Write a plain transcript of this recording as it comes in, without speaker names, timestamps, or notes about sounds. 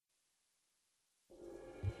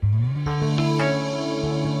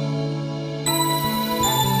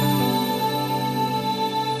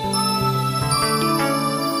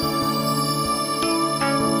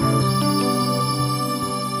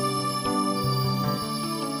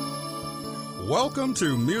Welcome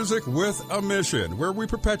to Music with a Mission, where we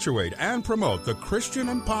perpetuate and promote the Christian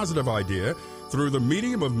and positive idea through the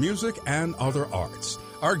medium of music and other arts.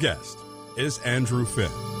 Our guest is Andrew Finn.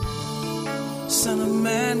 Son of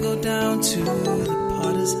man, go down to the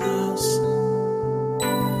potter's house,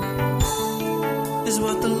 is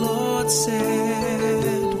what the Lord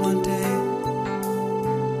said one day.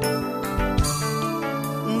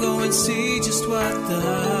 Go and see just what the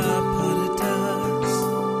potter does.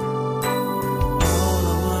 All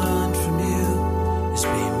I want from you is be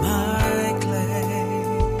my clay.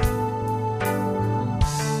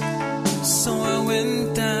 So I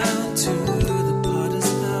went down to the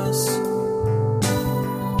potter's house,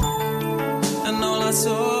 and all I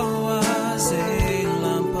saw was a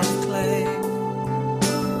lump of clay,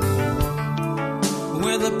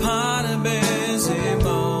 where the potter busy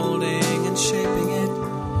molding and shaping it.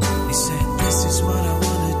 He said, this is what I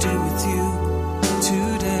want to do with you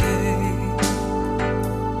today.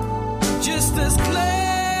 Just as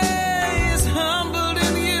clay is humbled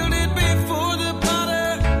and yielded before the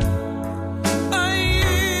potter, I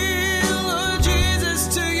yield, Lord Jesus,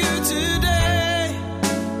 to you today.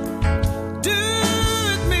 Do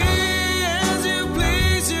with me as you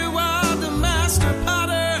please, you are the master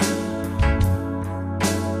potter.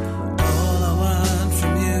 All I want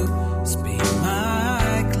from you is be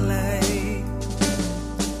my clay.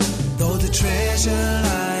 Though the treasure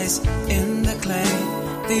lies in the clay,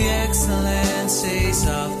 the excellencies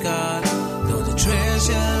of God. Though the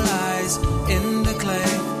treasure lies in the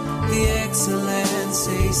clay, the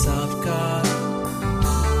excellencies of God.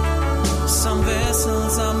 Some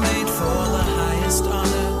vessels are made for the highest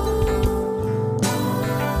honor,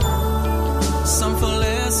 some for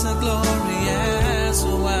lesser glory as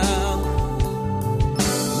well.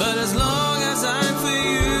 But as long as I'm for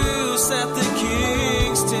you, set the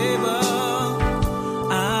King's table,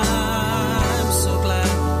 I'm so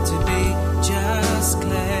glad to be just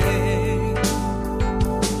clay.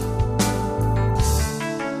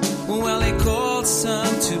 Well, he called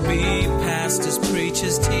some to be pastors,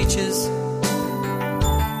 preachers, teachers,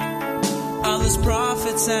 others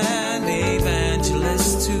prophets and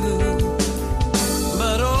evangelists too.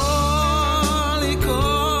 But all he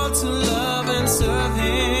called to love and serve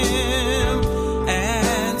him,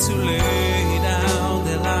 and to lay down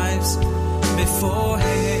their lives before him.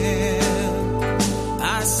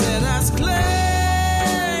 I said, as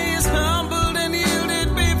clay is humbled and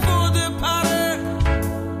yielded before the potter,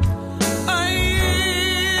 I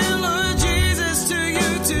yield, Lord Jesus, to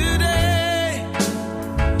you today.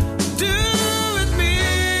 Do with me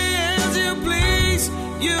as you please,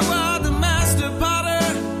 you are the master potter.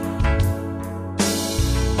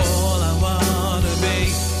 All I want to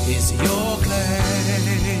be is your clay.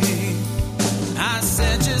 I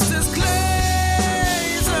said, just as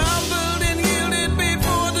clay is humbled and yielded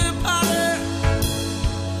before the potter,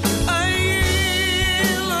 I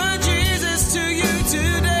yield, Lord Jesus, to you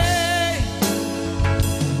today.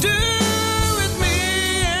 Do with me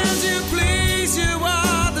as you please, you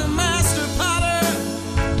are the master potter.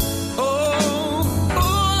 Oh,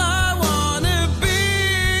 all I want to be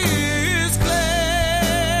is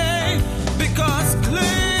clay, because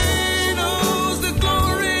clay knows the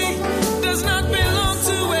glory does not belong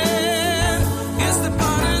to it. It's the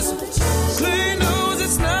potter's. Clay knows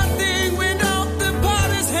it's nothing without the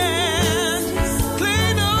potter's hand.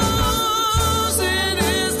 Clay knows it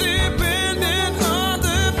is dependent on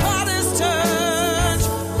the potter's touch.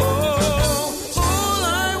 Oh, all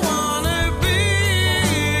I want to be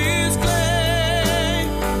is clay.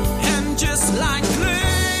 And just like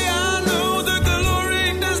clay, I know the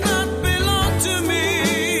glory does not belong to me.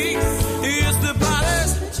 It's the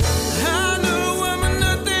potter's. I know I'm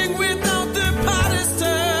nothing without the potter's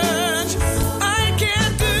touch. I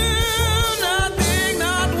can't do nothing,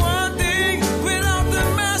 not one thing, without the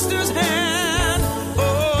master's hand.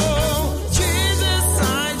 Oh, Jesus,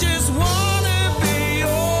 I just want to be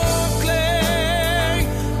your clay.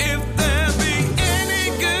 If there be any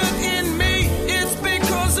good in me, it's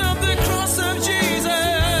because of the cross of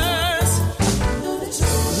Jesus.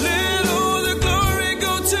 Let all the glory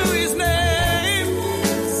go to his name.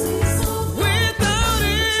 Without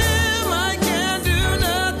him, I can't do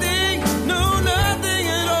nothing, no, nothing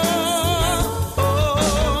at all.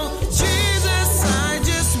 Oh, Jesus, I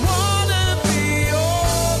just want to be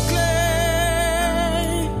your clay.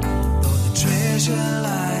 Though the treasure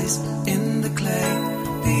lies in the clay,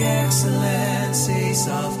 the excellencies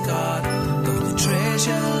of God. Though the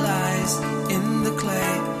treasure lies in the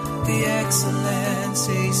clay, the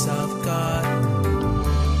excellencies of God.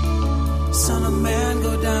 Son of man,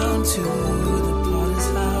 go down to the potter's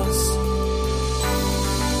house,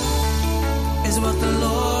 what the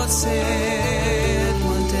Lord said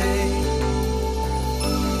one day.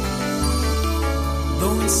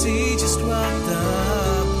 Go and see just what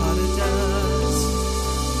the potter does.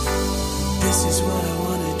 This is what I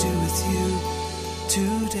want to do with you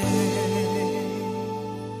today.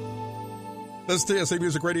 This is TSA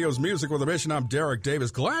Music Radio's Music with a Mission. I'm Derek Davis.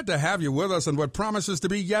 Glad to have you with us on what promises to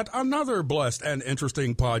be yet another blessed and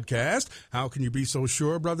interesting podcast. How can you be so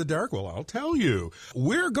sure, Brother Derek? Well, I'll tell you.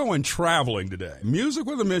 We're going traveling today. Music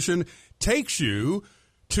with a Mission takes you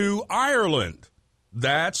to Ireland.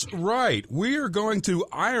 That's right. We are going to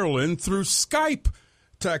Ireland through Skype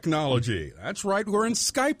technology. That's right. We're in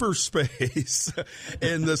Skyper space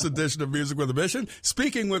in this edition of Music with a Mission,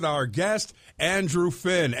 speaking with our guest, Andrew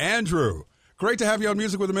Finn. Andrew, great to have you on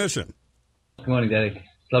Music with a Mission. Good morning, Derek.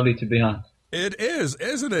 It's lovely to be on. It is,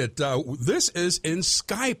 isn't it? This is in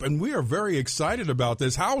Skype, and we are very excited about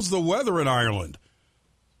this. How's the weather in Ireland?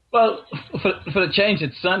 Well, for the change,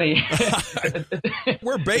 it's sunny.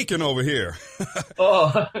 We're baking over here.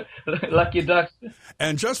 Oh, lucky ducks.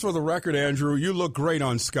 And just for the record, Andrew, you look great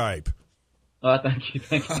on Skype. Oh, thank you.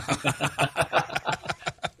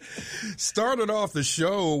 Started off the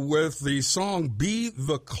show with the song Be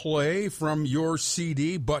the Clay from your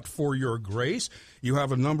CD, But for Your Grace. You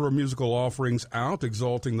have a number of musical offerings out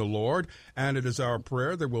exalting the Lord, and it is our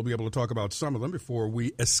prayer that we'll be able to talk about some of them before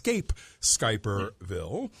we escape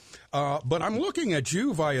Skyperville. But I'm looking at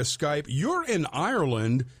you via Skype. You're in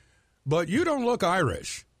Ireland, but you don't look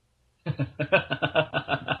Irish.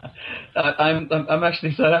 I'm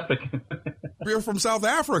actually South African. You're from South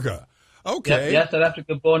Africa. Okay. Yeah, South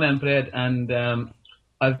Africa, born and bred, and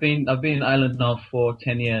I've been in Ireland now for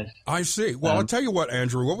 10 years. I see. Well, I'll tell you what,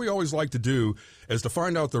 Andrew, what we always like to do is to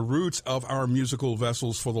find out the roots of our musical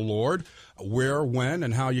vessels for the Lord, where, when,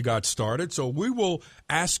 and how you got started. So we will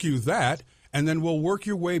ask you that, and then we'll work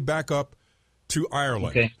your way back up to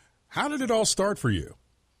Ireland. Okay. How did it all start for you?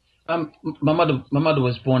 My mother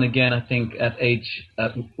was born again, I think, at age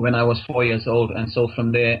when I was 4 years old, and so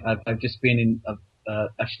from there I've just been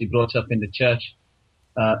actually brought up in the church.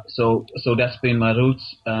 So that's been my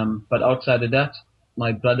roots. But outside of that,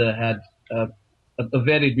 my brother had a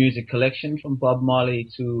varied music collection from Bob Marley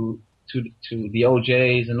to the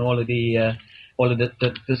OJs and all of the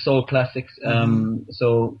soul classics.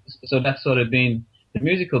 So that's sort of been the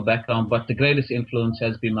musical background. But the greatest influence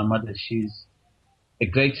has been my mother. She's a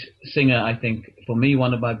great singer, I think. For me,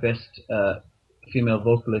 one of my best female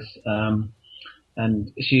vocalists.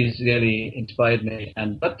 And she's really inspired me.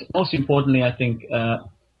 But most importantly, I think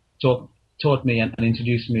taught me and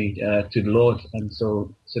introduced me to the Lord. And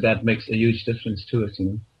so that makes a huge difference to it. You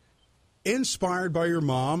know? Inspired by your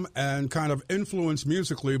mom and kind of influenced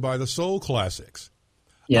musically by the soul classics.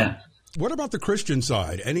 Yeah. What about the Christian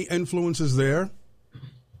side? Any influences there?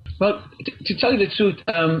 Well, to tell you the truth,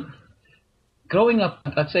 growing up,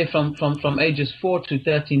 I'd say from ages 4 to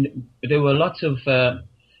 13, there were lots of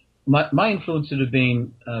my influence would have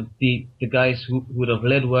been the guys who would have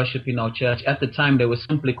led worship in our church. At the time, they were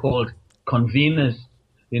simply called conveners.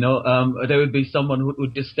 You know, there would be someone who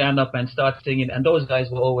would just stand up and start singing, and those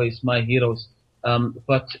guys were always my heroes.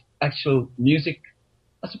 But actual music,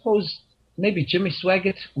 I suppose maybe Jimmy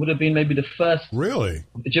Swaggart would have been maybe the first. Really?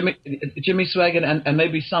 Jimmy Swaggart and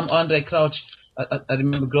maybe some Andre Crouch. I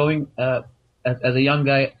remember growing as a young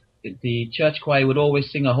guy, the church choir would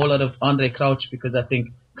always sing a whole lot of Andre Crouch because I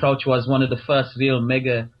think Crouch was one of the first real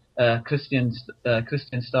mega Christian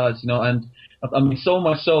stars, you know, and I mean so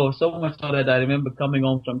much so that I remember coming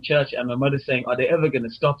home from church and my mother saying, "Are they ever going to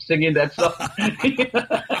stop singing that song?"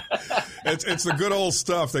 It's the good old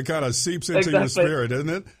stuff that kind of seeps into your spirit, isn't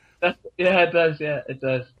it? Yeah, it does. Yeah, it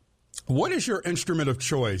does. What is your instrument of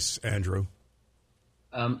choice, Andrew?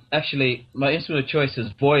 Actually, my instrument of choice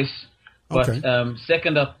is voice, but okay.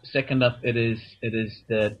 Second up, it is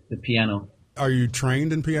the piano. Are you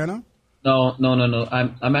trained in piano? No.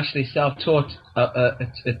 I'm actually self-taught.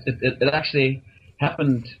 It actually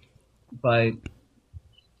happened by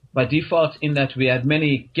default in that we had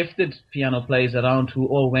many gifted piano players around who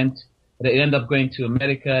all went. They ended up going to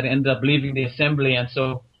America. They ended up leaving the assembly, and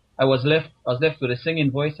so I was left with a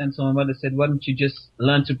singing voice. And so my mother said, "Why don't you just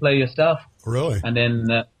learn to play yourself?" Really? And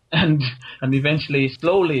then and eventually,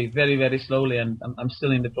 slowly, very very slowly, and I'm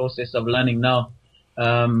still in the process of learning now.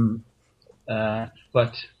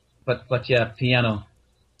 But yeah, piano.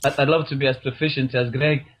 I'd love to be as proficient as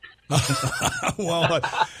Greg. Well,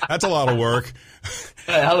 that's a lot of work.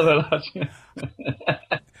 A hell of a lot.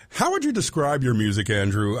 How would you describe your music,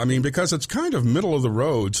 Andrew? I mean, because it's kind of middle of the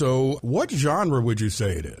road. So what genre would you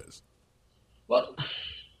say it is? Well,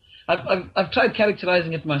 I've tried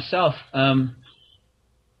characterizing it myself.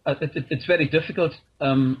 It's very difficult.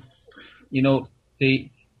 You know, the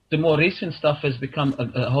more recent stuff has become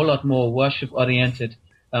a whole lot more worship oriented,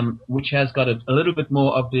 which has got a little bit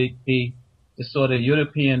more of the sort of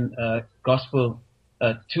European gospel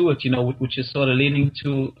to it, you know, which is sort of leading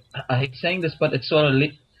to, I hate saying this, but it sort of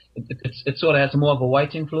has more of a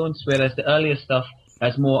white influence, whereas the earlier stuff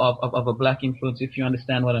has more of a black influence, if you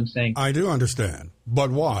understand what I'm saying. I do understand, but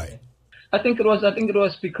why? I think it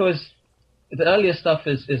was because the earlier stuff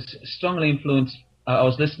is strongly influenced. I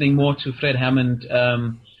was listening more to Fred Hammond,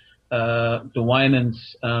 the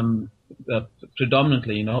Winans,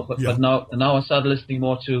 predominantly, you know, but now I started listening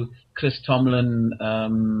more to Chris Tomlin,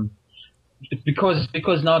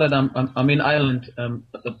 because now that I'm in Ireland, a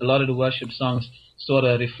lot of the worship songs sort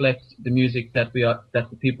of reflect the music that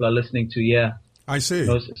the people are listening to. Yeah, I see.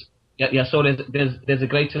 So there's a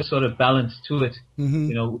greater sort of balance to it. Mm-hmm.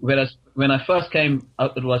 You know, whereas when I first came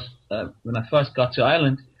out, when I first got to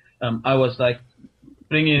Ireland, I was like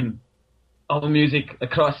bringing our music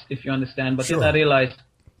across, if you understand. But then I realized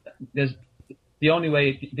there's the only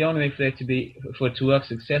way for it to work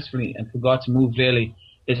successfully and for God to move really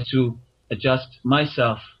is to adjust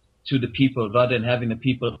myself to the people rather than having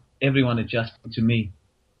everyone adjust to me.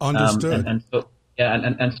 Understood.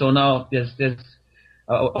 And so now there's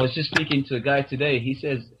I was just speaking to a guy today. He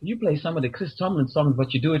says, you play some of the Chris Tomlin songs,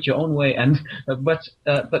 but you do it your own way. And, but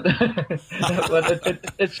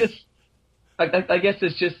it's just, I guess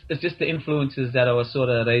it's just the influences that I was sort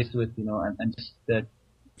of raised with, you know, and just the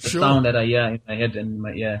sound that I hear in my head and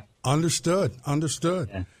Understood.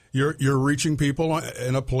 Yeah. You're reaching people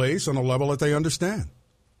in a place on a level that they understand.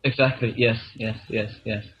 Exactly. Yes.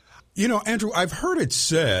 You know, Andrew, I've heard it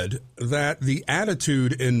said that the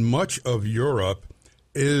attitude in much of Europe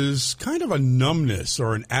is kind of a numbness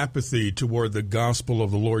or an apathy toward the gospel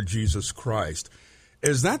of the Lord Jesus Christ.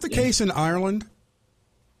 Is that the case in Ireland?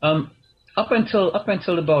 Up until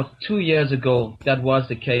about 2 years ago, that was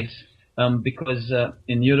the case, because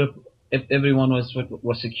in Europe everyone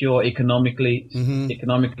was secure economically,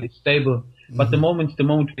 economically stable. But the moment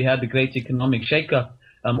we had the great economic shake-up,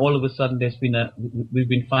 all of a sudden we've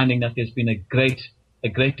been finding that there's been a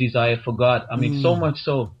great desire for God. I mean, so much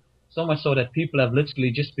so that people have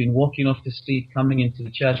literally just been walking off the street, coming into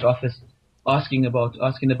the church office, asking about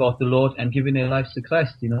the Lord and giving their lives to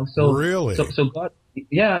Christ, you know. So really, so God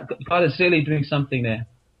is really doing something there.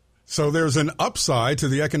 So there's an upside to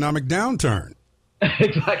the economic downturn.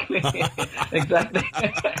 Exactly. You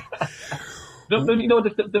know,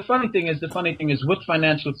 the funny thing is with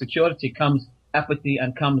financial security comes apathy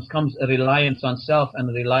and comes a reliance on self and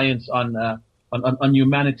a reliance on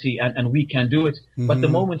humanity, and we can do it. Mm-hmm. But the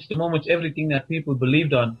moment everything that people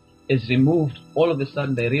believed on is removed, all of a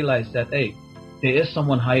sudden they realize that, hey, there is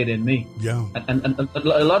someone higher than me. Yeah. And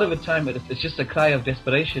a lot of the time it's just a cry of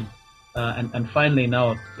desperation, and finally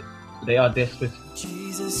now they are desperate.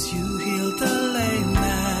 Jesus, you healed the lame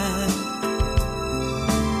man,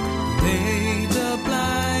 made the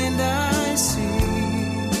blind eye see.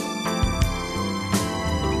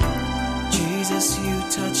 Jesus, you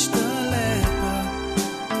touched the leper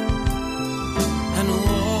and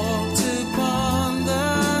walked upon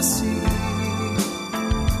the sea.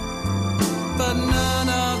 But none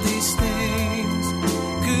of these things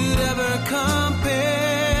could ever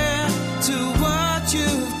compare to what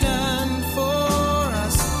you've done for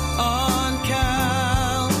us on Calvary.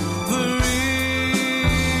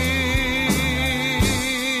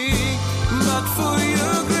 But for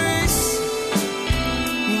your grace,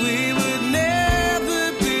 we would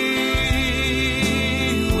never be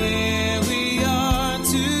where we are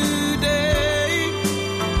today.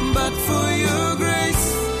 But for your grace,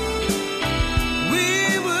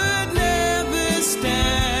 we would never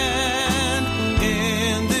stand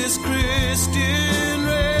in this Christian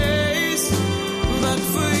race. But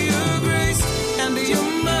for your grace and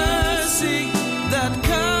your mercy that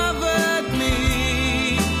covered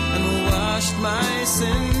me and washed my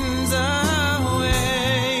sins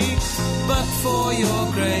away. But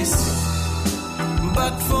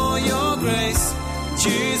for your grace,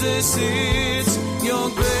 Jesus, it's your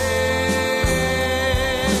grace.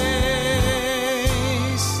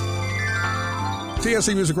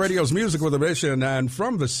 TSC Music Radio's Music with a Mission, and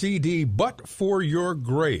from the CD, But For Your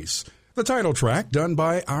Grace, the title track done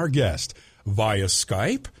by our guest via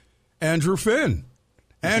Skype, Andrew Finn.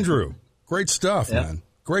 Andrew, great stuff, man.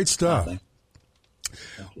 Great stuff. Thank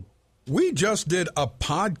you. We just did a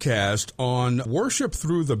podcast on worship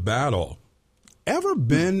through the battle. Ever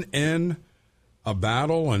been in a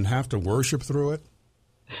battle and have to worship through it?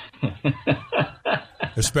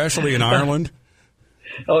 Especially in Ireland?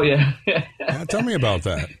 Oh, yeah. Yeah, tell me about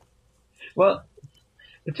that. Well,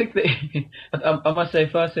 particularly, I must say,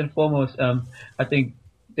 first and foremost, I think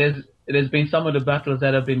there's been some of the battles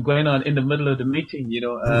that have been going on in the middle of the meeting,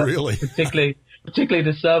 Really? particularly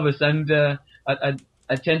the service. And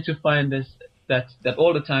I tend to find that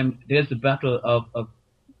all the time there's the battle of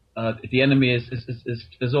the enemy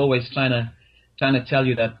is always trying to tell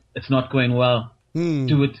you that it's not going well.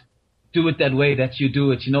 Do it that way that you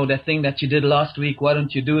do it. That thing that you did last week, why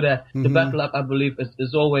don't you do that? The battle, I believe,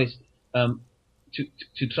 is always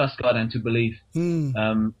to trust God and to believe.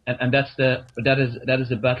 And that is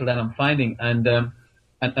the battle that I'm finding. And the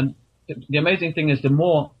amazing thing is the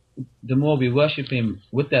more we worship Him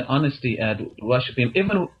with that honesty and worship Him,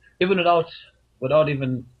 even without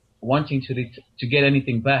even wanting to get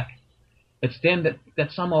anything back, it's then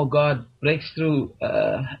that somehow God breaks through,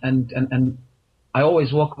 and I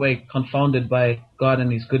always walk away confounded by God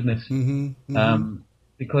and His goodness.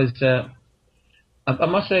 Because I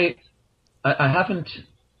must say, I haven't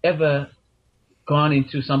ever gone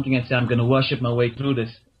into something and said, I'm going to worship my way through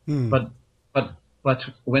this. But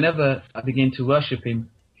whenever I begin to worship Him,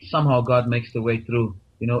 somehow God makes the way through.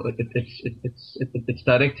 It's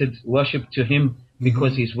directed worship to Him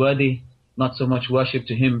because He's worthy, not so much worship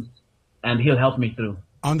to Him, and He'll help me through.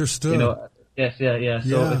 Understood. Yes, yeah.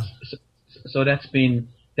 So that's been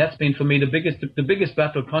for me the biggest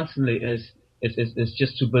battle constantly is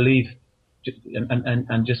just to believe.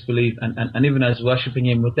 And just believe, and even as worshiping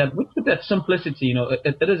Him with that simplicity,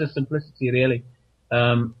 it is a simplicity really,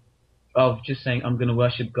 of just saying I'm going to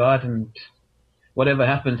worship God, and whatever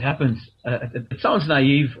happens. It sounds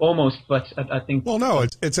naive almost, but I think. Well, no,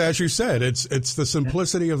 it's as you said, it's the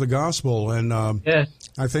simplicity of the gospel, and yes,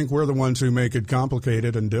 I think we're the ones who make it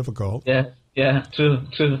complicated and difficult. Yeah, true.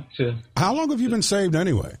 How long have you been saved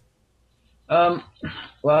anyway? Well,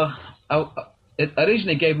 I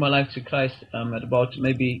originally gave my life to Christ at about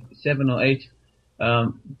maybe 7 or 8.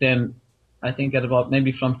 Then I think at about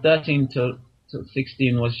maybe from 13 till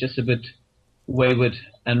 16 was just a bit wayward,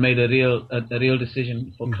 and made a real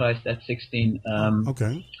decision for Christ at 16.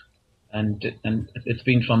 Okay. And it's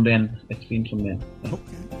been from then. Yeah. Okay.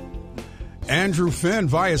 Andrew Finn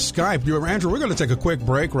via Skype. Andrew, we're going to take a quick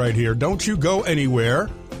break right here. Don't you go anywhere.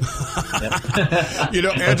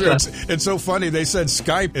 Andrew, it's so funny. They said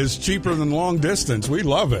Skype is cheaper than long distance. We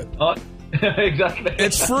love it. Oh, exactly.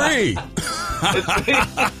 It's free.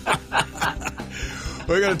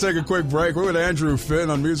 We're going to take a quick break. We're with Andrew Finn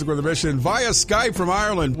on Music with a Mission via Skype from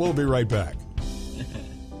Ireland. We'll be right back.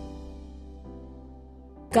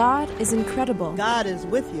 God is incredible. God is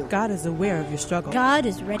with you. God is aware of your struggle. God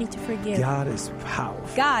is ready to forgive. God is powerful.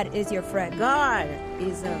 God is your friend. God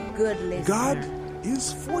is a good listener. God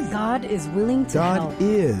is for you. God is willing to help. God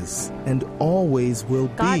is and always will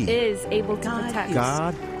be. God is able to protect.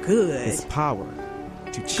 God good. is power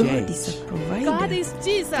to change. God is a provider. God is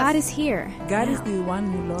Jesus. God is here. God is the one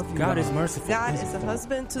who loves you. God is merciful. God is the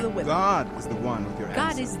husband to the widow. God is the one with your answer.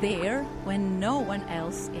 God is there when no one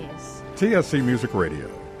else is. TSC Music Radio,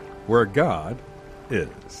 where God is.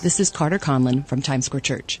 This is Carter Conlon from Times Square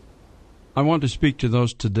Church. I want to speak to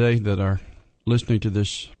those today that are listening to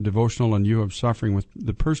this devotional and you are suffering with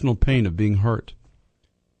the personal pain of being hurt.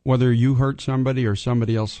 Whether you hurt somebody or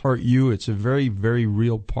somebody else hurt you, it's a very, very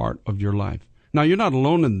real part of your life. Now, you're not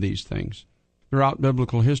alone in these things. Throughout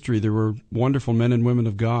biblical history, there were wonderful men and women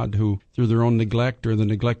of God who, through their own neglect or the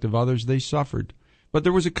neglect of others, they suffered. But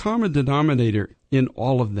there was a common denominator in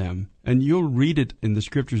all of them, and you'll read it in the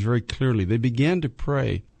Scriptures very clearly. They began to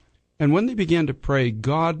pray, and when they began to pray,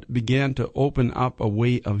 God began to open up a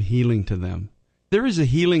way of healing to them. There is a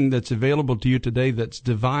healing that's available to you today that's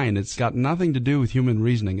divine. It's got nothing to do with human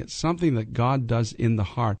reasoning. It's something that God does in the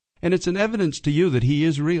heart, and it's an evidence to you that He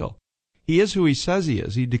is real. He is who He says He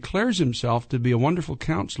is. He declares Himself to be a wonderful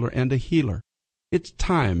counselor and a healer. It's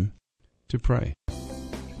time to pray.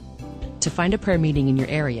 To find a prayer meeting in your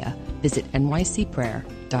area, visit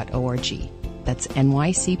nycprayer.org. That's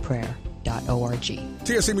nycprayer.org.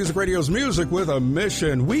 TSC Music Radio's Music with a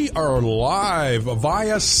Mission. We are live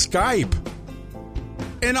via Skype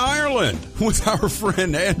in Ireland with our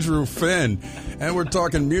friend Andrew Finn. And we're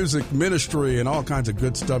talking music ministry and all kinds of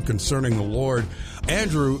good stuff concerning the Lord.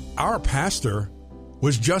 Andrew, our pastor,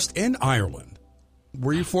 was just in Ireland.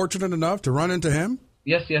 Were you fortunate enough to run into him?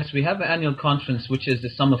 Yes. We have an annual conference, which is the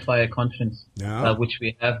Summer Fire Conference, which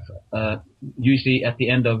we have usually at the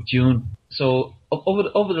end of June. So over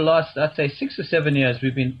the last, I'd say, 6 or 7 years,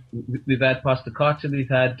 we've had Pastor Carter, we've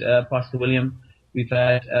had Pastor William, we've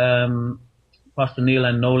had Pastor Neil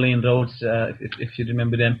and Nolene Rhodes, if you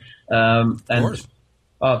remember them. And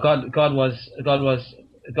God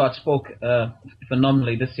spoke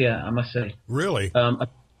phenomenally this year, I must say. Really? I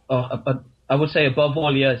I would say above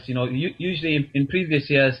all, yes. Usually in previous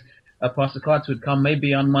years, Pastor Carts would come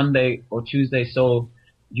maybe on Monday or Tuesday, so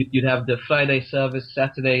you'd have the Friday service,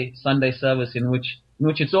 Saturday, Sunday service, in which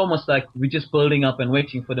it's almost like we're just building up and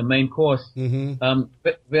waiting for the main course.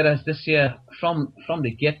 Whereas this year, from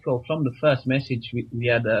the get-go, from the first message, we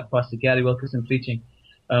had Pastor Gary Wilkerson preaching.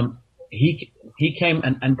 He came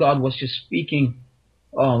and God was just speaking.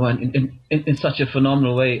 Oh man, in such a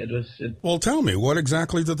phenomenal way. Well, tell me, what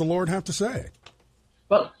exactly did the Lord have to say?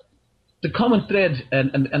 Well, the common thread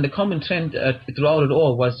and the common trend throughout it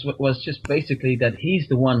all was just basically that He's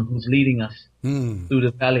the one who's leading us through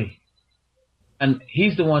the valley, and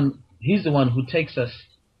He's the one who takes us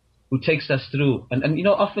through. And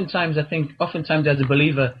oftentimes as a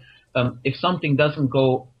believer, if something doesn't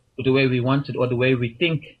go the way we want it or the way we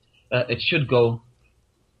think it should go,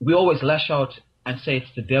 we always lash out and say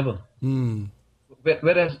it's the devil.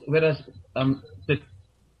 Whereas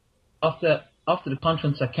after the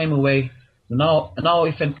conference, I came away. Now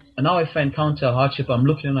if I encounter a hardship, I'm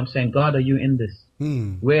looking and I'm saying, God, are you in this?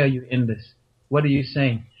 Where are you in this? What are you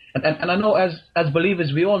saying? And I know as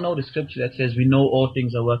believers, we all know the scripture that says we know all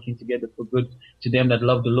things are working together for good to them that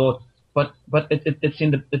love the Lord. But it's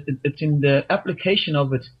in the application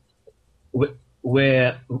of it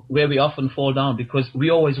where we often fall down, because we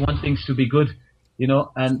always want things to be good.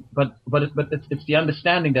 But it's the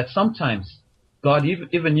understanding that sometimes God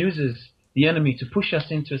even uses the enemy to push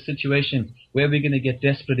us into a situation where we're going to get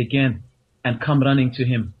desperate again and come running to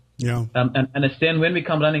Him. Yeah. And it's then when we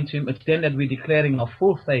come running to Him, it's then that we're declaring our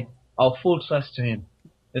full faith, our full trust to Him.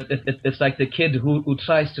 It's like the kid who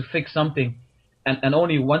tries to fix something and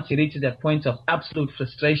only once he reaches that point of absolute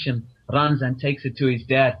frustration, runs and takes it to his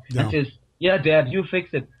dad and says, "Yeah, Dad, you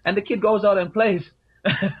fix it." And the kid goes out and plays.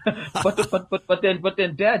 but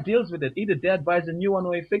then Dad deals with it. Either Dad buys a new one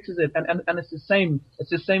or he fixes it, and it's the same. It's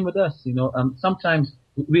the same with us. Sometimes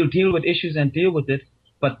we'll deal with issues and deal with it,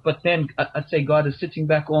 but then I'd say God is sitting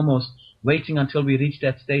back, almost waiting until we reach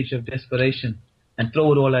that stage of desperation and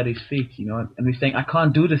throw it all at His feet. And we're saying, "I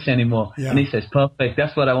can't do this anymore," and He says, "Perfect.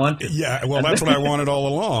 That's what I wanted." Yeah, well, that's what I wanted all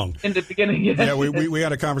along. In the beginning, yes. Yeah, we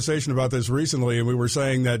had a conversation about this recently, and we were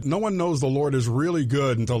saying that no one knows the Lord is really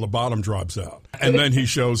good until the bottom drops out, and then He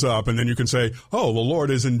shows up, and then you can say, "Oh, the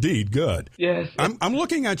Lord is indeed good." Yes. I'm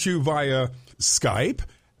looking at you via Skype,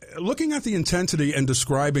 looking at the intensity and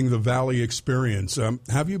describing the valley experience.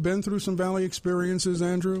 Have you been through some valley experiences,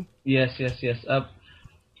 Andrew? Yes.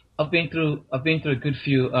 I've been through a good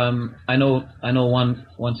few. I know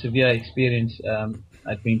one severe experience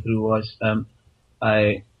I've been through was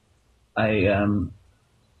I'd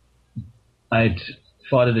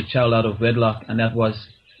fathered a child out of wedlock, and that was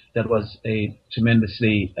a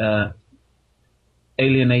tremendously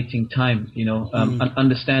alienating time.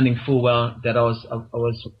 Understanding full well that I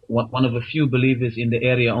was one of a few believers in the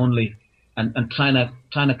area only, and trying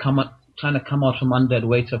to come out from under that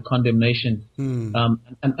weight of condemnation,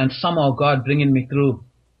 and somehow God bringing me through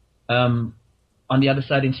on the other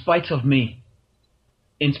side, in spite of me,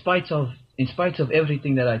 in spite of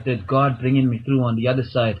everything that I did, God bringing me through on the other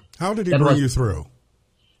side. How did He bring you through?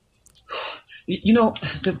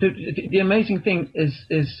 The amazing thing is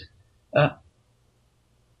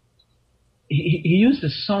he used a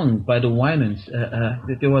song by the Winans.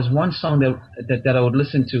 There was one song that I would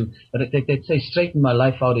listen to. They'd say, "Straighten my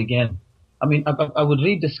life out again." I mean, I would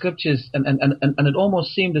read the scriptures and it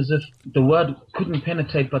almost seemed as if the word couldn't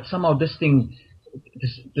penetrate, but somehow the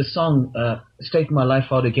song, "Straighten my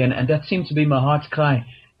life out again," and that seemed to be my heart's cry.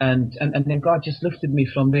 And then God just lifted me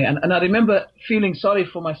from there. And I remember feeling sorry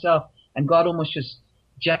for myself, and God almost just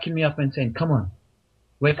jacking me up and saying, "Come on,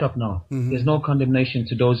 wake up now. There's no condemnation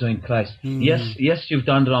to those who are in Christ. Yes, you've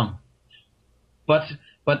done wrong. But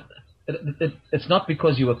it's not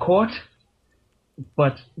because you were caught.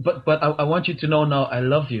 But I want you to know now I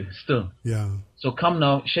love you still. Yeah. So come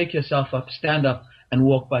now, shake yourself up, stand up, and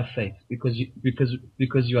walk by faith, because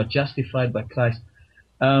you are justified by Christ."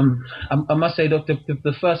 I must say, Doctor,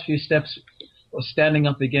 the first few steps was standing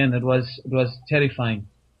up again. It was terrifying.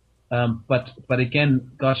 But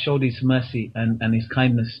again, God showed His mercy and His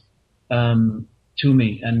kindness to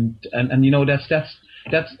me, and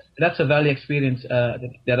that's a valley experience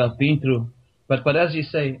that I've been through. But as you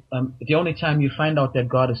say, the only time you find out that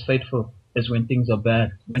God is faithful is when things are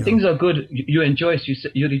bad. When things are good, you enjoy it.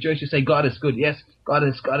 You rejoice. You say, "God is good." Yes, God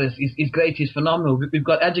is. He's great. He's phenomenal. We've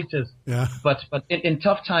got adjectives. Yeah. But in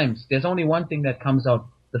tough times, there's only one thing that comes out: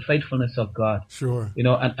 the faithfulness of God. Sure.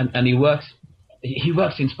 And He works. He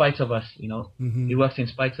works in spite of us. He works in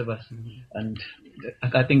spite of us, and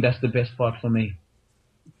I think that's the best part for me.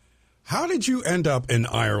 How did you end up in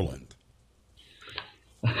Ireland?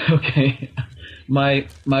 Okay. My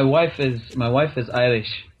wife is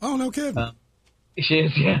Irish. Oh, no kidding. She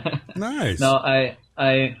is, yeah. Nice. No, I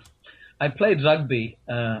played rugby.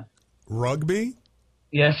 Rugby?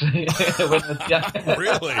 Yes. When I was young.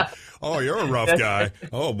 Really? Oh, you're a rough guy.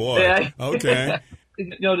 Oh boy. Yeah. Okay.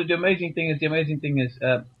 You know, the amazing thing is,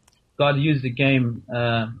 God used the game.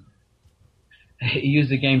 He used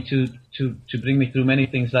the game to bring me through many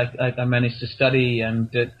things. Like I managed to study,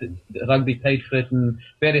 and the rugby paid for it, and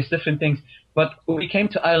various different things. But we came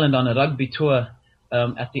to Ireland on a rugby tour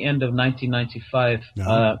at the end of 1995,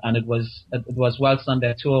 and it was whilst on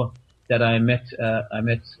that tour that I met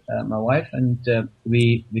my wife, and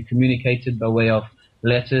we communicated by way of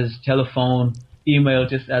letters, telephone, email,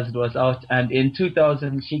 just as it was out. And in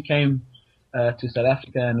 2000, she came to South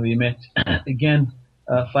Africa, and we met again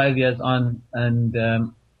 5 years on,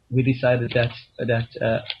 and we decided that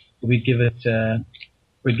we'd give it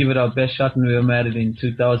our best shot, and we were married in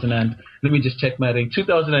 2000. And let me just check my ring.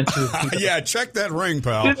 2002. Yeah, check that ring,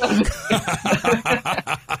 pal.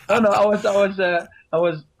 No,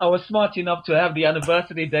 I was smart enough to have the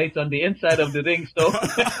anniversary date on the inside of the ring. So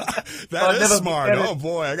that is smart. Oh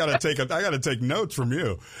boy, I gotta take notes from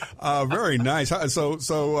you. Very nice.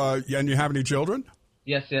 So, and you have any children?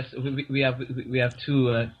 Yes. We have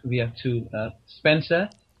two. Spencer,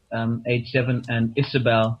 age 7, and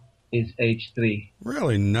Isabel is age 3.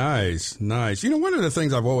 Really nice. You know, one of the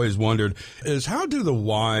things I've always wondered is, how do the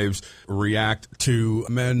wives react to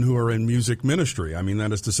men who are in music ministry? I mean,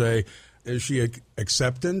 that is to say, is she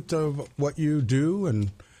acceptant of what you do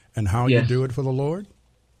and how you do it for the Lord?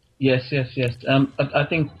 Yes. I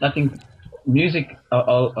think music,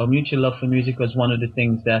 our mutual love for music was one of the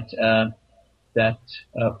things that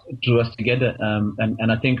drew us together.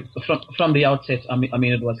 And I think from the outset, I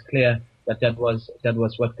mean, it was clear that was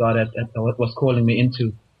what God was calling me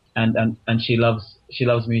into, and she loves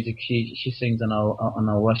music. She sings on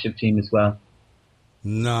our worship team as well.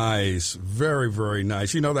 Nice, very, very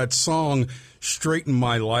nice. You know, that song "Straighten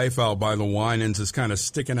My Life Out" by the Winans is kind of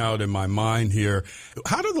sticking out in my mind here.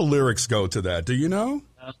 How do the lyrics go to that? Do you know?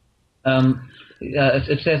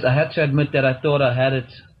 It says, "I had to admit that I thought I had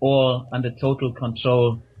it all under total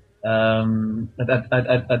control." I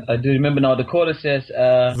do remember now. The chorus says,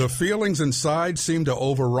 "The feelings inside seem to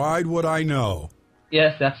override what I know."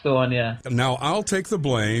 Yes, that's the one, yeah. "Now I'll take the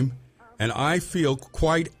blame, and I feel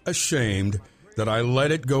quite ashamed that I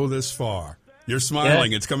let it go this far." You're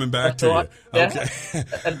smiling. Yeah. It's coming back to you. Yeah.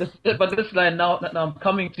 Okay. But this line, now I'm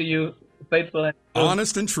coming to you, faithful and true.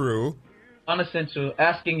 Honest and true. Honest and true.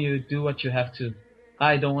 Asking you, do what you have to.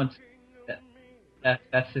 I don't want to.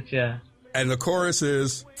 That's it, yeah. And the chorus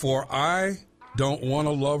is, "For I don't want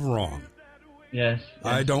to love wrong. Yes.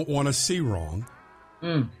 I don't want to see wrong.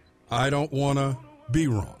 I don't want to be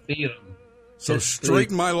wrong. So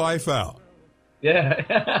straighten my life out."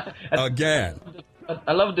 Yeah. Again.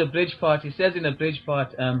 I love the bridge part. He says in the bridge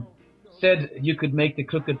part, said you could make the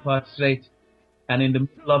crooked part straight, and in the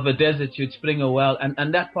middle of a desert you'd spring a well.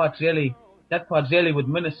 And that part really would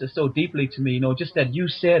minister so deeply to me, you know, just that you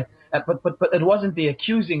said, but it wasn't the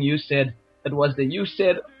accusing you said, it was the you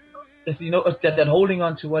said, you know, that holding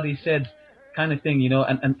on to what he said kind of thing, you know,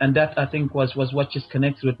 and that I think was what just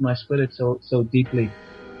connected with my spirit so deeply.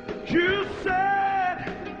 You said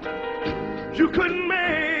you couldn't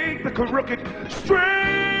make the crooked straight.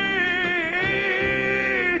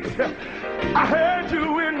 I heard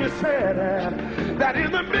you when you said that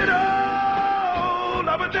in the middle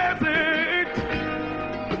of a desert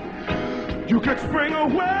you could spring a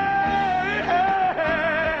well.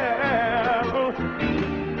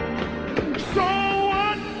 So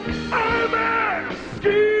what I'm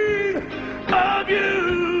asking of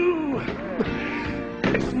you,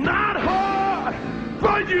 it's not hard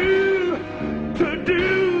for you to do.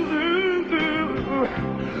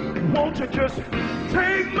 Won't you just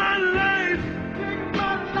take my life,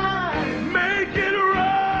 make it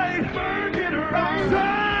right,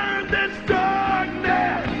 turn this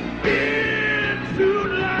darkness into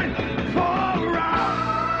light for us.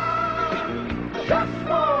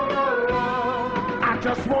 I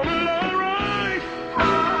just wanna learn right.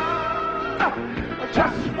 I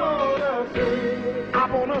just wanna see. I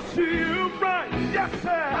wanna see you right. Yes,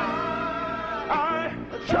 sir. I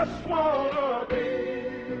just wanna be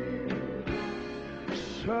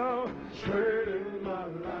so straight in my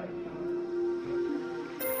life.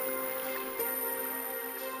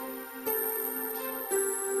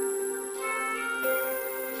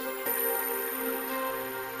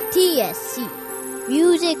 TSC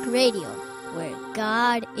Music Radio, where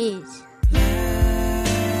God is.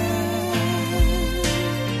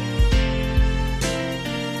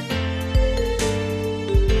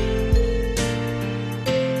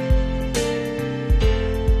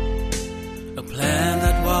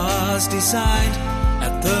 was designed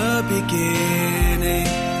at the beginning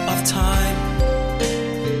of time,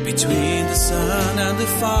 between the Son and the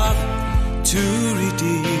Father, to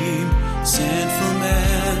redeem sinful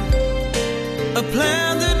man. A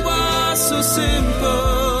plan that was so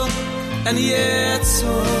simple and yet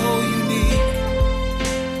so unique.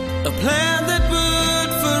 A plan that would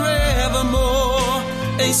forevermore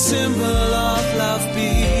a symbol of love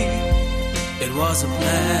be. It was a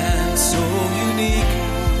plan so unique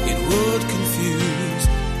it would confuse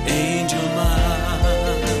angel minds.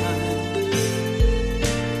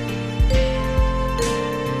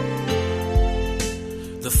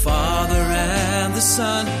 The Father and the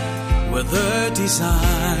Son were the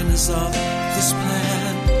designers of this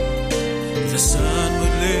plan. The Son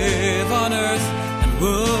would live on earth and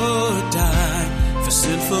would die for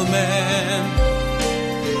sinful men.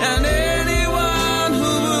 And anyone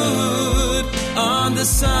who would on the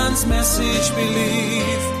Son's message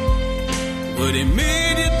believe would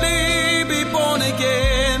immediately be born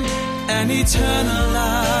again and eternal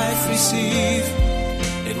life receive.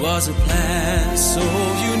 It was a plan so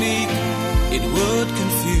unique it would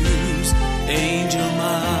confuse angel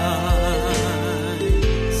minds.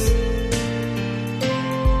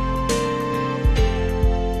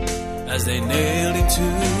 As they nailed him to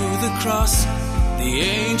the cross, the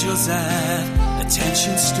angels at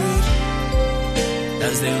attention stood.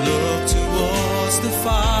 As they looked towards the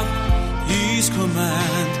Father, His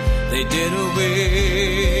command they did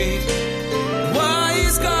await. Why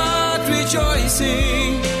is God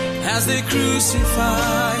rejoicing as they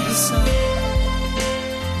crucify His Son?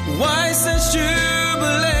 Why such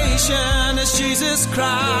jubilation as Jesus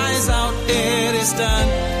cries out, it is done?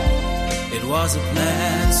 It was a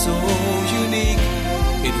plan so unique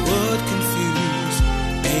it would confuse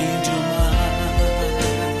angel minds.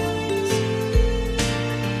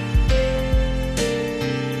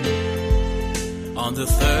 On the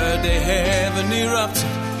third day heaven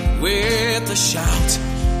erupted with a shout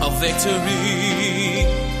of victory.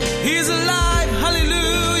 He's alive,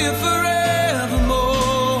 hallelujah,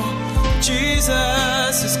 forevermore.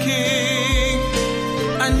 Jesus is King.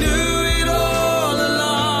 I knew it all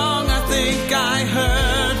along. I think I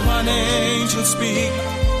heard one angel speak.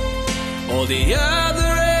 All the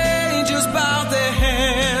other angels bowed their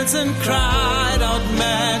heads and cried out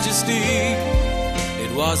majesty.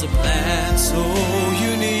 It was a plan so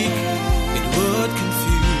unique it would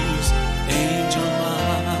confuse angel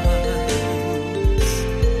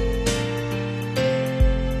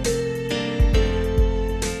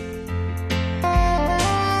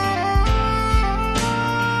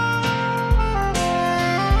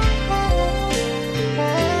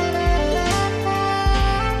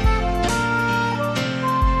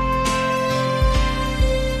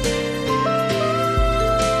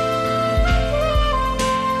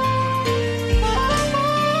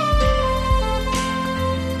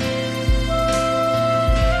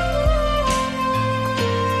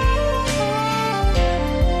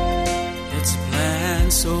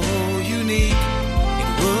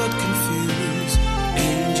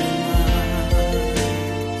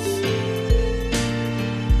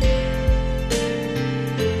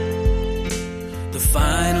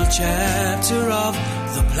chapter of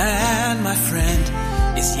the plan, my friend,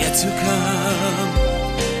 is yet to come,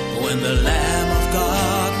 when the Lamb of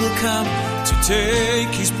God will come to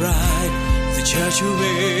take His bride, the church,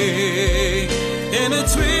 away. In a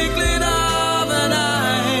twinkling of an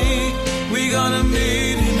eye, we're gonna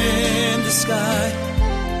meet Him in the sky.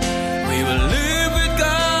 We will live with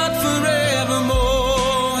God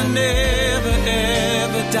forevermore and never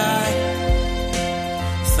ever die.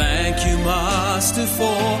 Thank you, Master,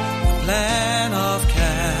 for the plan of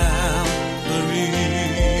Calvary.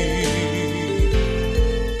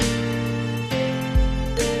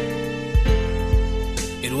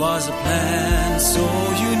 It was a plan so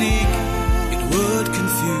unique it would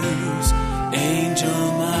confuse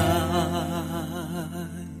angel minds.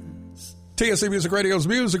 TSC Music Radio's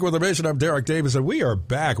Music with a Mission. I'm Derek Davis, and we are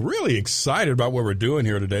back. Really excited about what we're doing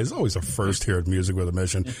here today. It's always a first here at Music with a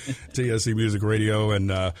Mission, TSC Music Radio,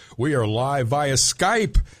 and we are live via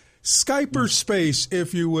Skype, Skyper space,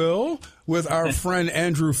 if you will, with our friend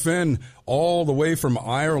Andrew Finn, all the way from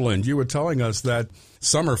Ireland. You were telling us that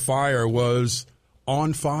Summer Fire was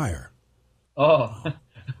on fire. Oh,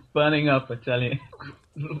 burning up, I tell you.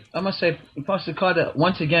 I must say, Pastor Carter,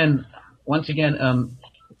 once again,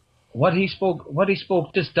 what he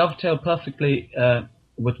spoke just dovetailed perfectly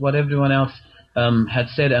with what everyone else had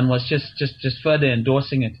said, and was just further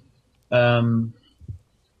endorsing it.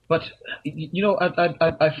 But you know,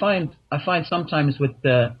 I find sometimes with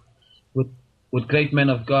with great men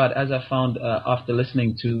of God, as I found after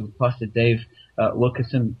listening to Pastor Dave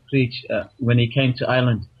Wilkerson preach when he came to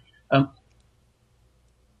Ireland.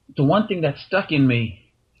 The one thing that stuck in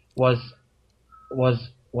me was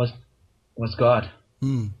God,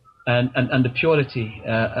 and the purity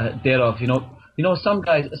thereof. You know, some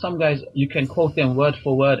guys you can quote them word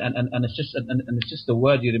for word, and it's just the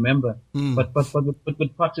word you remember. But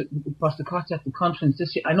Pastor Carter at the conference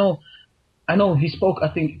this year, I know he spoke, I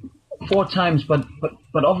think, 4 times, but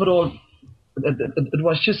overall it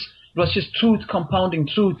was just truth compounding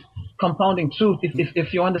truth.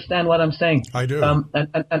 If you understand what I'm saying, I do.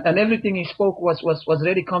 And everything he spoke was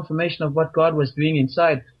really confirmation of what God was doing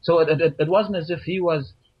inside. So it wasn't as if he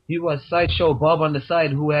was sideshow Bob on the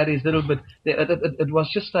side who had his little bit. It was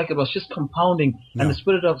just compounding, and the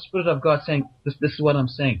spirit of God saying, this is what I'm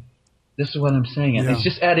saying. This is what I'm saying, and it's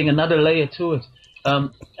just adding another layer to it.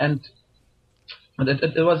 And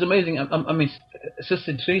it was amazing. I mean,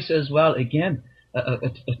 Sister Teresa as well. Again,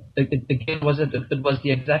 it was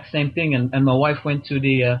the exact same thing. And my wife went to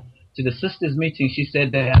the sisters meeting. She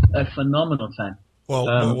said they had a phenomenal time.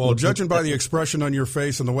 Well, judging by the expression on your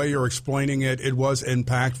face and the way you're explaining it, it was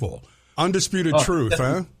impactful. Undisputed truth,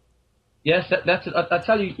 huh? Yes, that's it. I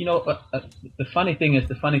tell you, the funny thing is,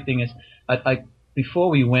 I before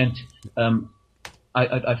we went,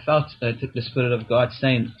 I felt the Spirit of God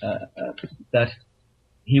saying that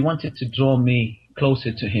He wanted to draw me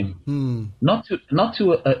closer to Him, not to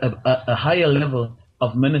a higher level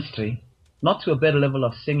of ministry, not to a better level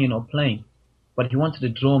of singing or playing, but He wanted to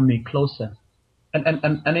draw me closer.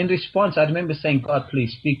 And in response, I remember saying, God,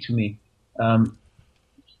 please speak to me,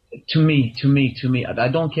 to me. I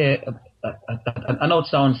don't care. I know it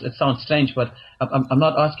sounds strange, but I'm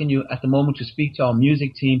not asking you at the moment to speak to our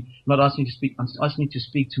music team. I'm not asking you to speak. I'm asking you to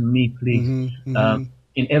speak to me, please.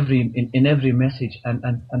 In every message,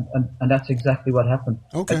 and that's exactly what happened.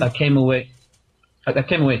 Okay. I came away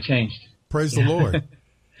changed. Praise the Lord.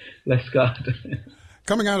 Bless God.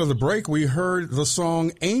 Coming out of the break, we heard the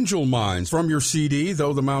song Angel Minds from your CD,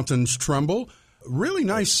 Though the Mountains Tremble. Really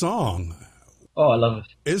nice song. Oh, I love it.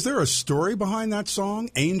 Is there a story behind that song,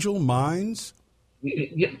 Angel Minds?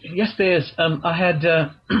 Yes, there is. I had.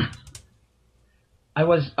 I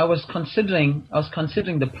was considering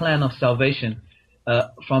the plan of salvation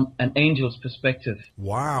from an angel's perspective.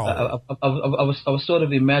 Wow. I was sort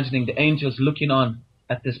of imagining the angels looking on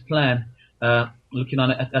at this plan. Looking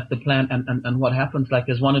on at the plan and what happens. Like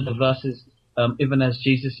there's one of the verses, even as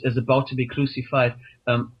Jesus is about to be crucified,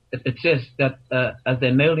 it says that as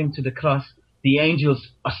they nailed him to the cross, the angels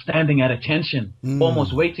are standing at attention,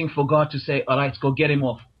 almost waiting for God to say, all right, go get him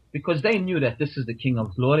off. Because they knew that this is the King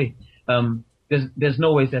of Glory. There's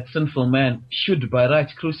no way that sinful man should by right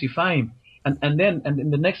crucify him. And then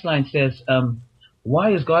the next line says,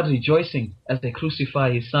 why is God rejoicing as they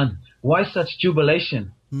crucify his son? Why such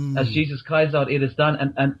jubilation? As Jesus cries out, it is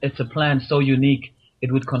done, and it's a plan so unique,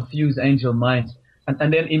 it would confuse angel minds. And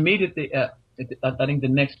then immediately, I think the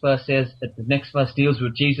next verse says, that the next verse deals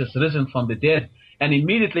with Jesus risen from the dead, and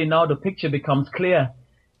immediately now the picture becomes clear.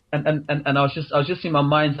 And I was just in my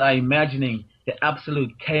mind's eye imagining the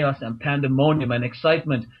absolute chaos and pandemonium and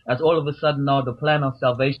excitement as all of a sudden now the plan of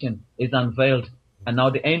salvation is unveiled, and now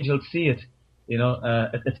the angels see it.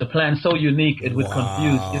 It's a plan so unique it would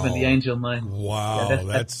confuse even the angel mind. Wow,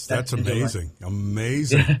 yeah, that's amazing.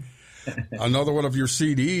 Amazing. Another one of your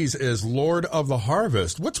CDs is Lord of the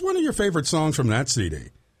Harvest. What's one of your favorite songs from that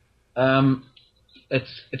CD?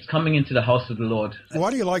 It's Coming Into the House of the Lord.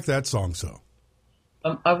 Why do you like that song so?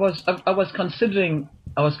 I was considering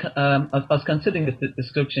the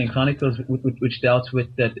scripture in Chronicles which dealt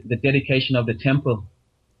with the dedication of the temple.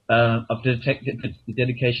 Of the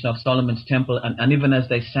dedication of Solomon's temple, and even as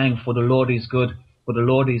they sang, "For the Lord is good,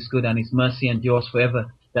 and His mercy endures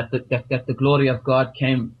forever." That the glory of God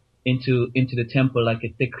came into the temple like a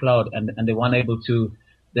thick cloud, and they were unable to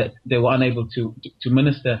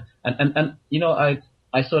minister. And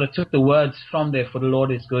I sort of took the words from there. For the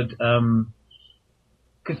Lord is good.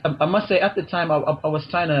 Because I must say, at the time I was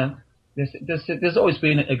trying to. There's always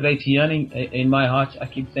been a great yearning in my heart. I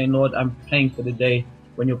keep saying, Lord, I'm praying for the day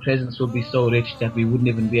when your presence will be so rich that we wouldn't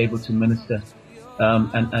even be able to minister,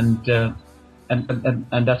 and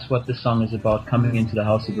that's what this song is about: coming into the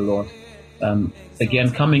house of the Lord.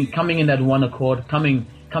 Again, coming in that one accord, coming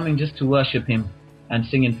just to worship Him and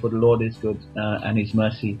singing, for the Lord is good, and His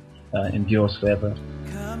mercy endures forever.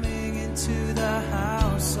 Coming into the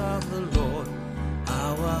house of the Lord,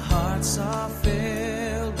 our hearts are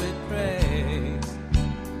filled with praise.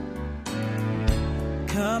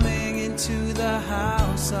 Coming into the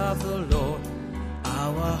house of the Lord,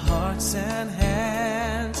 our hearts and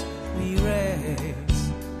hands we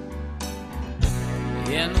raise.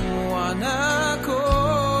 In one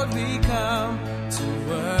accord we come to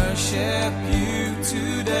worship you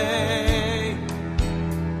today.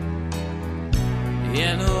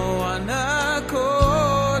 In one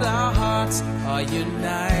accord our hearts are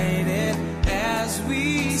united as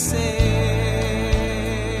we say.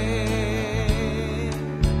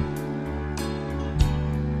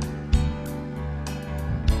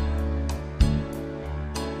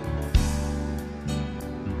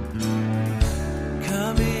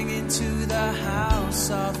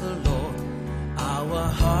 Of the Lord, our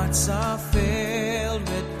hearts are filled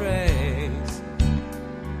with praise.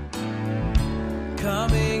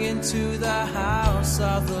 Coming into the house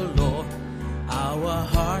of the Lord, our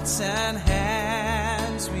hearts and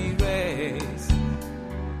hands we raise.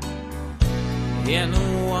 In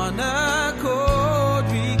one accord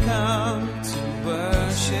we come to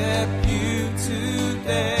worship you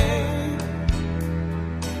today.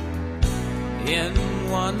 In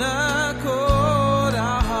one accord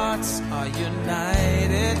our hearts are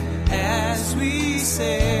united as we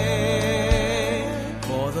say,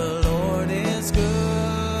 for the Lord is good,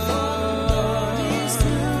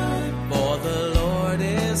 for the Lord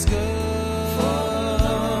is good,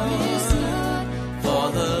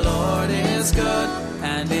 for the Lord is good,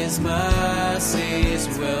 and his mercies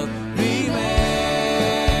will remain,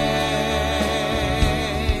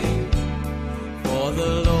 for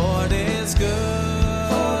the Lord is good.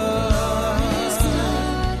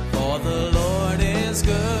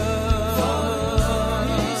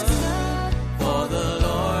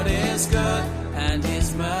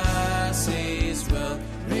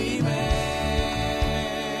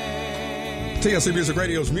 TSC Music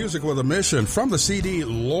Radio's Music with a Mission from the CD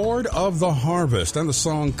Lord of the Harvest and the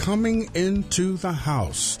song Coming Into the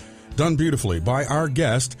House, done beautifully by our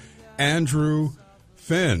guest, Andrew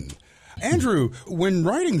Finn. Andrew, when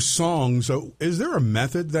writing songs, is there a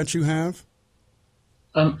method that you have?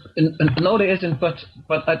 No, there isn't, but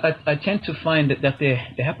I tend to find that there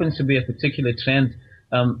happens to be a particular trend.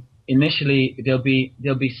 Initially, there'll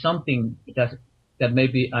be something that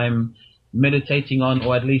maybe I'm meditating on,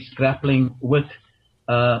 or at least grappling with,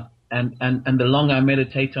 and the longer I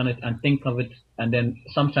meditate on it and think of it, and then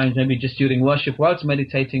sometimes maybe just during worship whilst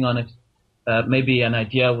meditating on it, maybe an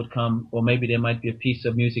idea would come, or maybe there might be a piece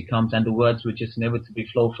of music comes and the words would just inevitably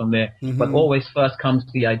flow from there. Mm-hmm. But always first comes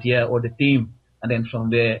the idea or the theme, and then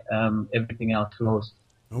from there everything else flows.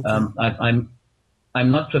 Okay.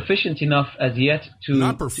 I'm not proficient enough as yet to...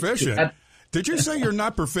 Not proficient? Did you say you're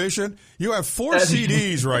not proficient? You have 4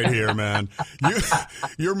 CDs right here, man.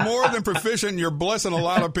 You're more than proficient. You're blessing a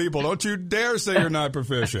lot of people. Don't you dare say you're not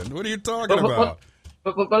proficient. What are you talking about?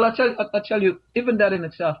 Well, I'll tell you, even that in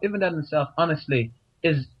itself, honestly,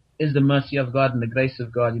 is the mercy of God and the grace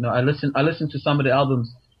of God. You know, I listen to some of the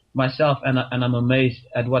albums myself, and I'm amazed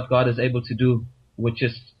at what God is able to do with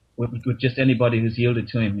just anybody who's yielded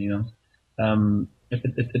to Him. You know.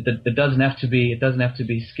 It doesn't have to be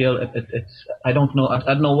skill. It's I don't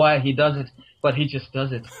know why he does it, but he just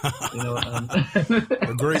does it. You know,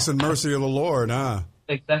 the grace and mercy of the Lord, huh?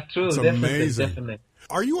 Exactly. True. It's amazing. Definitely.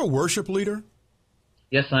 Are you a worship leader?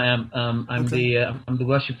 Yes, I am. I'm the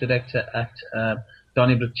worship director at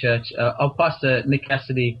Donnybrook Church. Our pastor Nick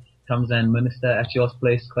Cassidy comes and minister at your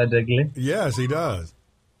place quite regularly. Yes, he does.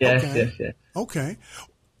 Yes, okay. yes. Okay.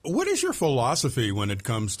 What is your philosophy when it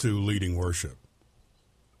comes to leading worship?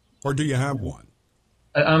 Or do you have one?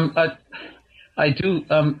 I do.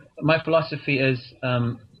 My philosophy is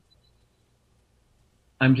I'm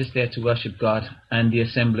just there to worship God, and the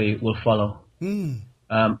assembly will follow. I'm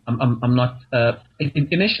not.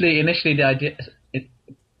 Initially, the idea.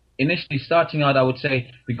 Initially, starting out, I would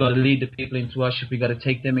say we got to lead the people into worship. We got to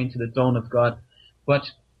take them into the throne of God. But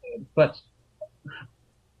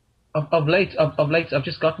of late, I've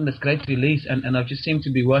just gotten this great release, and I've just seemed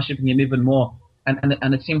to be worshiping Him even more. And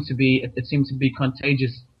it seems to be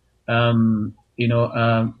contagious. Of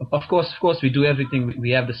course we do everything. We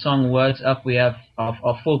have the song words up. We have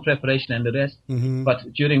our full preparation and the rest. Mm-hmm.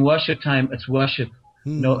 But during worship time, it's worship.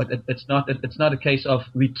 Mm-hmm. It's not a case of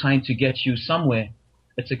we trying to get you somewhere.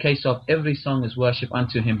 It's a case of every song is worship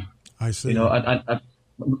unto Him. I see. You know, I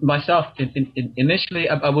myself initially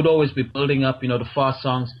I would always be building up. You know, the fast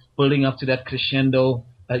songs, building up to that crescendo.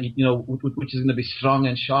 Which is going to be strong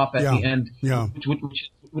and sharp at the end,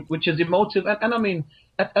 which is emotive, and I mean,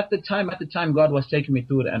 at the time, God was taking me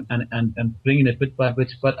through it and bringing it bit by bit.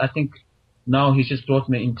 But I think now He's just brought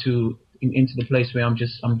me into the place where I'm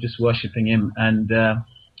just worshiping Him, and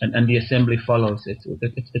the assembly follows.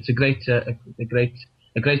 It's a great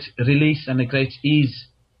release and a great ease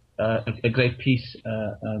a great piece,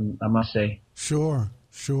 I must say. Sure.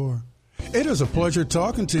 It is a pleasure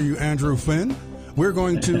talking to you, Andrew Finn. We're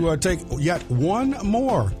going to take yet one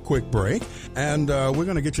more quick break, and we're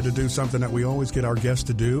going to get you to do something that we always get our guests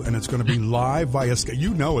to do, and it's going to be live via Skype.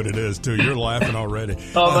 You know what it is, too. You're laughing already.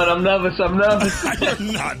 Oh, man, I'm nervous. You're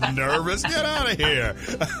not nervous. Get out of here.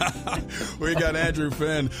 We got Andrew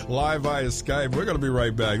Finn live via Skype. We're going to be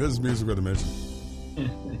right back. This is Music with a Mission.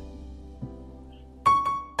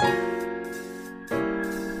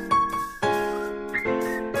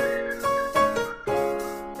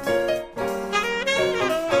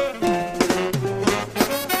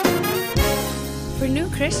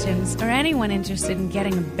 Christians or anyone interested in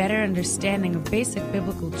getting a better understanding of basic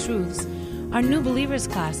biblical truths, our New Believers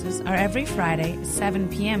classes are every Friday at 7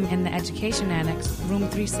 p.m. in the Education Annex, room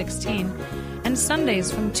 316, and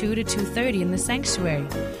Sundays from 2 to 2:30 in the Sanctuary.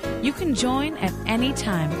 You can join at any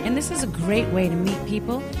time, and this is a great way to meet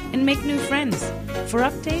people and make new friends. For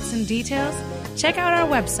updates and details, check out our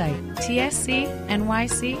website, tscnyc.org.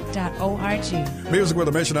 Music with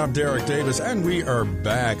a Mission, I'm Derek Davis, and we are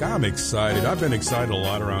back. I'm excited. I've been excited a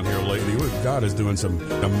lot around here lately. God is doing some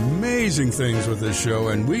amazing things with this show,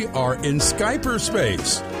 and we are in Skyper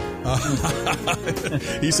space.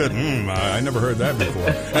 He said, I never heard that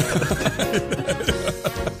before.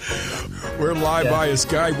 We're live via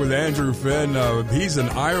Skype with Andrew Finn. He's in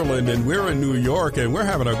Ireland, and we're in New York, and we're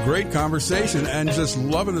having a great conversation and just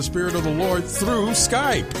loving the Spirit of the Lord through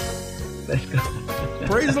Skype.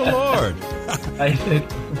 Praise the Lord.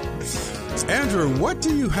 Andrew, what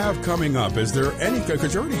do you have coming up? Is there any,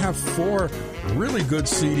 because you already have 4 really good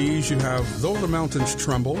CDs. You have Though the Mountains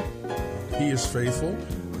Tremble, He is Faithful.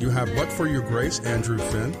 You have But for Your Grace, Andrew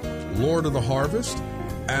Finn, Lord of the Harvest,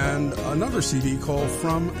 and another CD called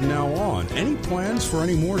From Now On. Any plans for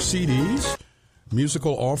any more CDs?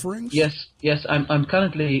 Musical offerings? Yes. I'm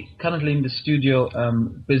currently in the studio,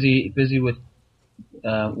 busy with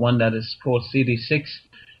one that is called CD6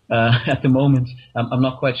 at the moment. I'm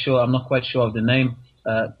not quite sure. I'm not quite sure of the name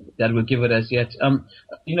that we'll give it as yet.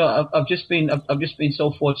 I've just been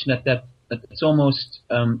so fortunate that it's almost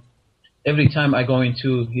every time I go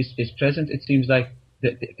into his presence, it seems like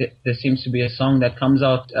there seems to be a song that comes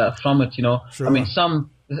out from it. Sure. I mean, some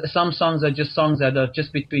songs are just songs that are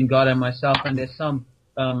just between God and myself, and there's some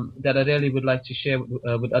that I really would like to share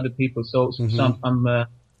with other people. So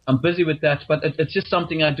I'm busy with that, but it's just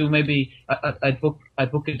something I do. Maybe I book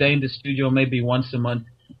a day in the studio, maybe once a month,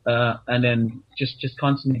 and then just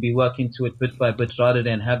constantly be working to it bit by bit, rather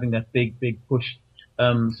than having that big push.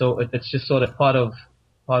 So it's just sort of part of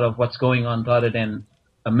what's going on, rather than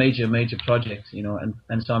a major project,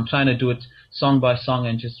 and so I'm trying to do it song by song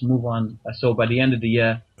and just move on. So by the end of the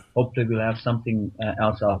year, hopefully we'll have something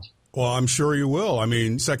else out. Well, I'm sure you will. I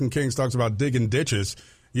mean, 2 Kings talks about digging ditches.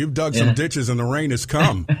 You've dug some ditches and the rain has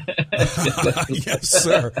come. Yes,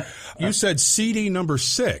 sir. You said CD number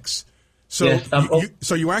 6. So, yes,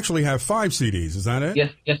 so you actually have 5 CDs, is that it?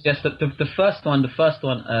 Yes. The first one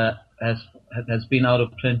has been out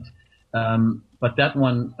of print, but that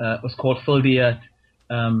one was called Fill the Earth.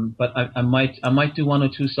 But I might do 1 or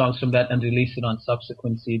 2 songs from that and release it on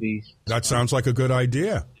subsequent CDs. That sounds like a good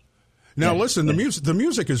idea. Now, listen, the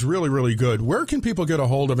music is really, really good. Where can people get a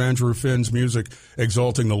hold of Andrew Finn's music,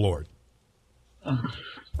 Exalting the Lord?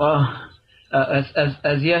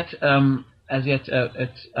 As yet, I've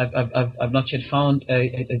not yet found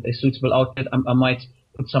a suitable outlet. I might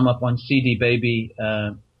put some up on CD Baby,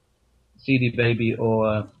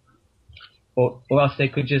 or else they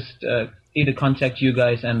could just either contact you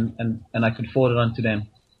guys and I could forward it on to them.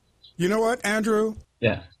 You know what, Andrew?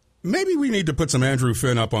 Yeah. Maybe we need to put some Andrew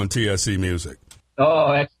Finn up on TSC Music.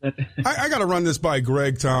 Oh, excellent. I got to run this by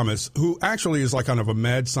Greg Thomas, who actually is like kind of a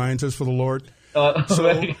mad scientist for the Lord.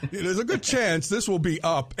 So there's a good chance this will be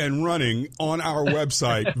up and running on our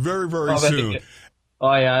website very, very soon.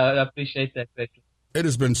 Oh, yeah, I appreciate that. It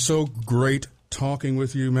has been so great talking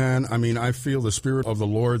with you, man. I mean, I feel the Spirit of the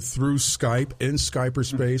Lord through Skype, in Skyper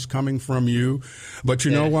space, coming from you. But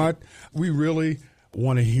you know what? We really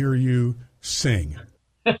want to hear you sing.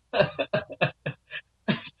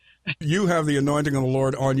 You have the anointing of the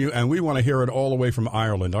Lord on you, and we want to hear it all the way from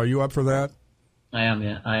Ireland. Are you up for that? I am,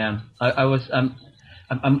 yeah, I am.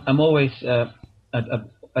 I'm always, I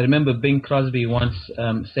remember Bing Crosby once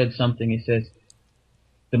said something. He says,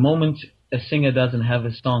 the moment a singer doesn't have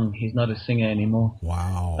a song, he's not a singer anymore.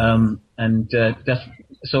 Wow. And that's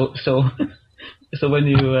so when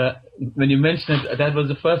you mentioned it, that was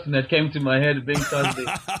the first thing that came to my head, Bing Crosby. Is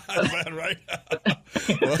that right?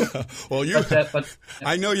 Well, you.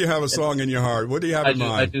 I know you have a song in your heart. What do you have in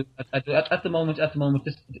mind? I do. At the moment,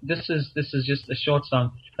 this is just a short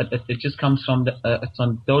song. It just comes from it's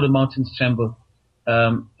on Though the Mountains Tremble.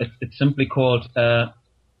 It's simply called God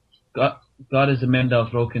is a mender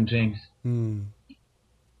of broken dreams.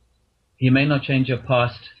 He may not change your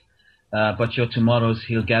past, but your tomorrows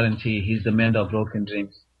He'll guarantee. He's the mender of broken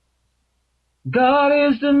dreams. God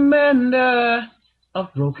is the mender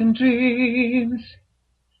of broken dreams.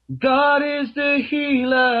 God is the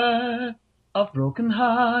healer of broken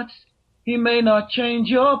hearts. He may not change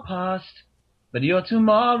your past, but your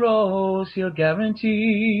tomorrows He'll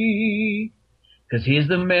guarantee. 'Cause He's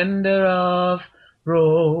the mender of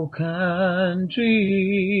broken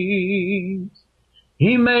dreams.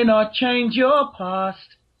 He may not change your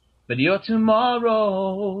past, but your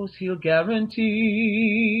tomorrows He'll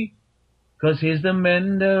guarantee. 'Cause He's the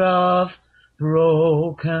mender of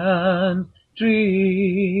broken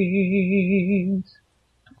dreams.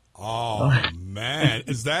 Oh, man.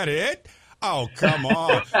 Is that it? Oh, come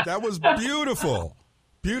on. That was beautiful.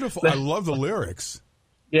 Beautiful. I love the lyrics.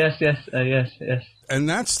 Yes. And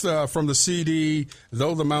that's from the CD,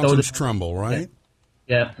 Though the Mountains Tremble, right?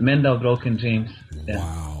 Yeah, Mender of Broken Dreams. Yeah.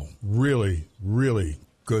 Wow. Really, really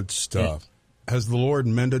good stuff. Yeah. Has the Lord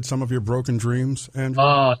mended some of your broken dreams, Andrew?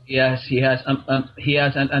 Oh, yes, He has. He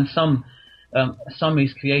has, and some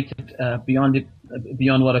He's created beyond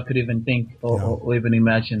what I could even think or even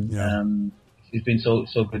imagine. Yeah. He's been so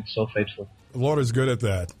good, so faithful. The Lord is good at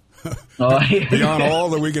that. Oh, beyond all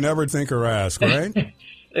that we can ever think or ask, right?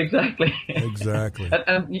 Exactly. And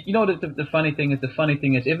you know, the funny thing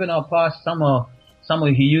is, even our past, somehow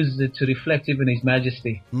He uses it to reflect even His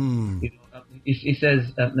majesty. He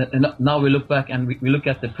says, now we look back and we look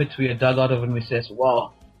at the pit we dug out of, and we says,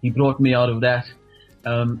 wow, He brought me out of that.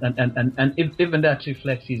 And even that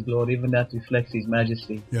reflects His glory, even that reflects His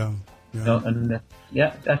majesty. Yeah. You know, and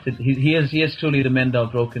that's it. He is truly the mender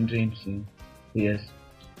of broken dreams. He is.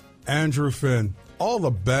 Andrew Finn, all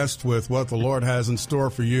the best with what the Lord has in store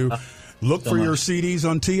for you. Look for your CDs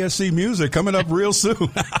on TSC Music coming up real soon.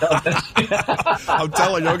 I'm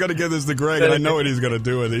telling you, I'm going to give this to Greg, and I know what he's going to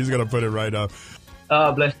do with it. He's going to put it right up.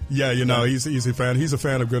 Oh, bless. Yeah, you know, he's a fan. He's a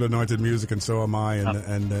fan of good anointed music, and so am I.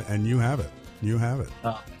 And you have it. You have it.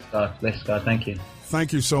 Oh, God, bless God. Thank you.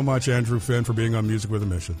 Thank you so much, Andrew Finn, for being on Music with a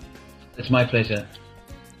Mission. It's my pleasure.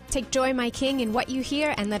 Take joy, my King, in what you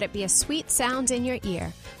hear, and let it be a sweet sound in your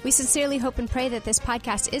ear. We sincerely hope and pray that this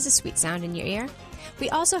podcast is a sweet sound in your ear. We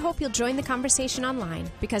also hope you'll join the conversation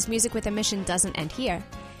online, because Music with a Mission doesn't end here.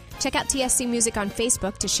 Check out TSC Music on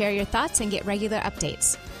Facebook to share your thoughts and get regular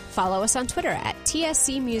updates. Follow us on Twitter at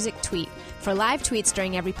TSC Music Tweet for live tweets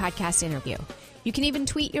during every podcast interview. You can even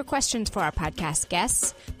tweet your questions for our podcast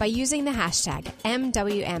guests by using the hashtag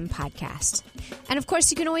MWMPodcast. And of course,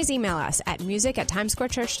 you can always email us at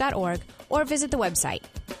music@timesquarechurch.org or visit the website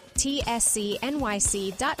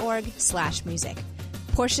tscnyc.org/music.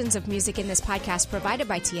 Portions of music in this podcast provided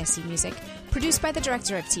by TSC Music, produced by the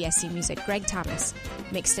director of TSC Music, Greg Thomas,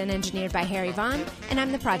 mixed and engineered by Harry Vaughn, and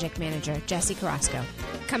I'm the project manager, Jesse Carrasco.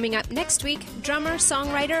 Coming up next week, drummer,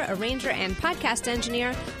 songwriter, arranger, and podcast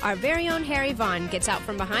engineer, our very own Harry Vaughn gets out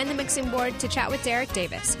from behind the mixing board to chat with Derek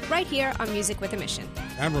Davis, right here on Music with a Mission.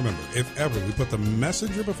 And remember, if ever we put the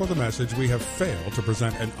messenger before the message, we have failed to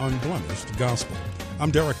present an unblemished gospel.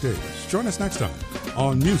 I'm Derek Davis. Join us next time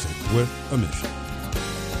on Music with a Mission.